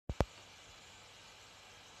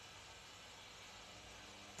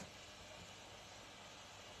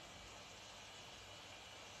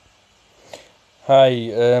Hi,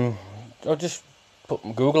 I just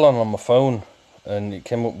put Google on my phone and it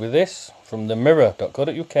came up with this from the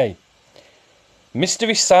mirror.co.uk.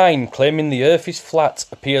 Mystery sign claiming the earth is flat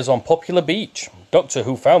appears on popular beach. Doctor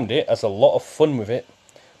who found it has a lot of fun with it.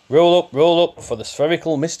 Roll up for the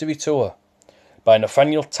spherical mystery tour by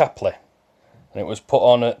Nathaniel Tapley. And it was put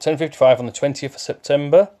on at 10:55 on the 20th of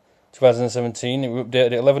September 2017. It was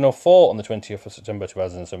updated at 11:04 on the 20th of September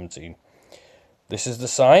 2017. This is the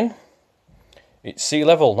sign. It's sea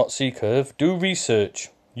level, not sea curve. Do research.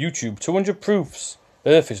 YouTube, 200 proofs.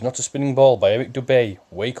 Earth is not a spinning ball by Eric Dubay.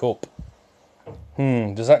 Wake up.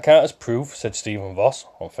 Does that count as proof? Said Stephen Voss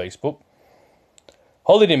on Facebook.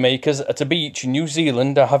 Holidaymakers at a beach in New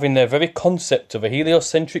Zealand are having their very concept of a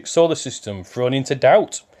heliocentric solar system thrown into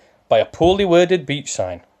doubt by a poorly worded beach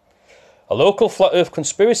sign. A local flat earth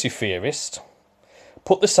conspiracy theorist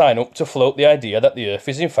put the sign up to float the idea that the earth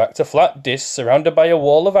is in fact a flat disc surrounded by a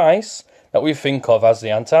wall of ice that we think of as the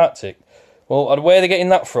Antarctic. Well, where are they getting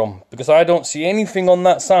that from? Because I don't see anything on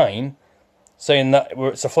that sign saying that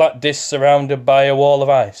it's a flat disc surrounded by a wall of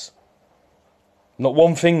ice. Not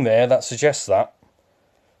one thing there that suggests that.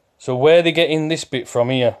 So where are they getting this bit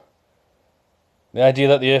from here? The idea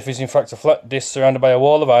that the earth is in fact a flat disc surrounded by a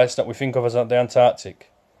wall of ice that we think of as the Antarctic.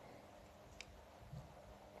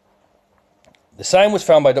 The sign was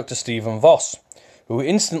found by Dr. Stephen Voss, who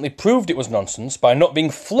instantly proved it was nonsense by not being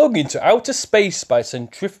flung into outer space by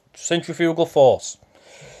centrifugal force,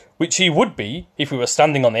 which he would be if we were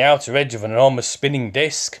standing on the outer edge of an enormous spinning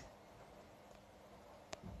disc.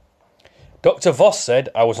 Dr. Voss said,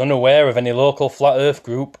 I was unaware of any local flat earth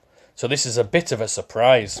group, so this is a bit of a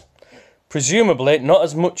surprise. Presumably not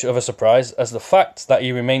as much of a surprise as the fact that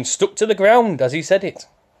he remained stuck to the ground as he said it,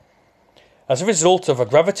 as a result of a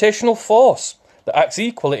gravitational force that acts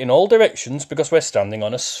equally in all directions because we're standing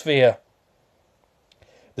on a sphere.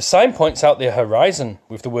 The sign points out the horizon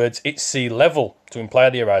with the words it's sea level to imply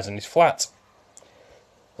the horizon is flat.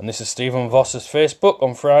 And this is Stephen Voss's Facebook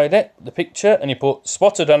on Friday, the picture, and he put,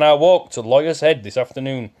 spotted on our walk to Lawyer's Head this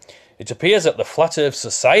afternoon. It appears that the Flat Earth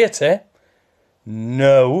Society...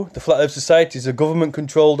 No, the Flat Earth Society is a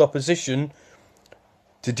government-controlled opposition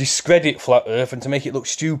to discredit Flat Earth and to make it look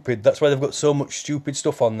stupid. That's why they've got so much stupid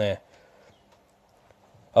stuff on there.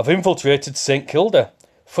 I've infiltrated St Kilda.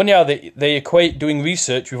 Funny how they equate doing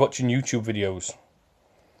research with watching YouTube videos.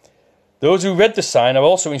 Those who read the sign are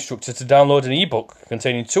also instructed to download an ebook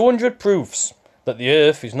containing 200 proofs that the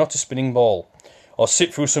earth is not a spinning ball, or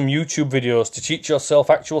sit through some YouTube videos to teach yourself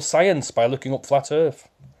actual science by looking up flat earth.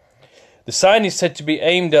 The sign is said to be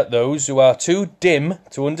aimed at those who are too dim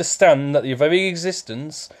to understand that the very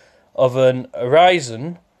existence of an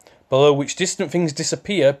horizon below which distant things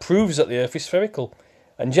disappear proves that the earth is spherical,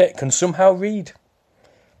 and yet can somehow read.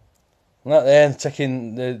 Like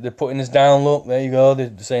they're putting us down. Look, there you go.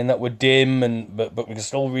 They're saying that we're dim, but we can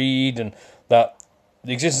still read, and that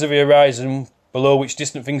the existence of a horizon below which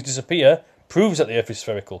distant things disappear proves that the earth is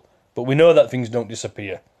spherical. But we know that things don't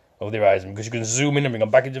disappear over the horizon because you can zoom in and bring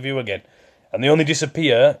them back into view again, and they only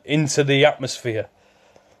disappear into the atmosphere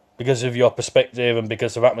because of your perspective and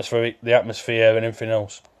because of the atmosphere and everything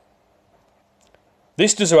else.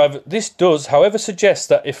 This does, however, suggest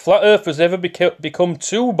that if flat earthers ever become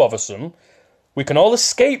too bothersome, we can all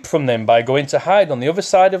escape from them by going to hide on the other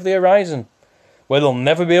side of the horizon, where they'll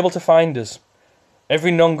never be able to find us. Every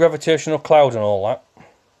non-gravitational cloud and all that.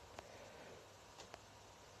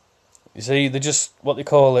 You see, they're just, what they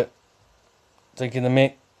call it, taking the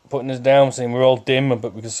mick, putting us down, saying we're all dim,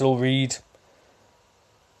 but we can still read.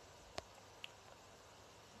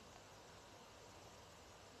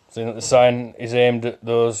 Saying that the sign is aimed at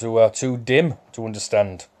those who are too dim to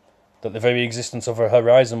understand that the very existence of a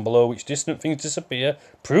horizon below which distant things disappear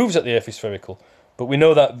proves that the earth is spherical. But we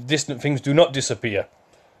know that distant things do not disappear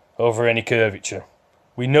over any curvature.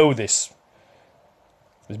 We know this.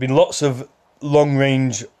 There's been lots of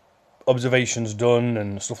long-range observations done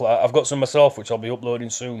and stuff like that. I've got some myself which I'll be uploading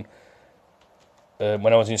soon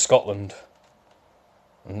when I was in Scotland.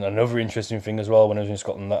 And another interesting thing as well when I was in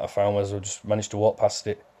Scotland that I found was I just managed to walk past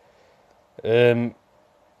it. But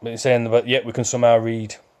it's saying that yet we can somehow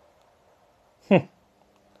read.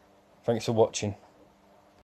 Thanks for watching.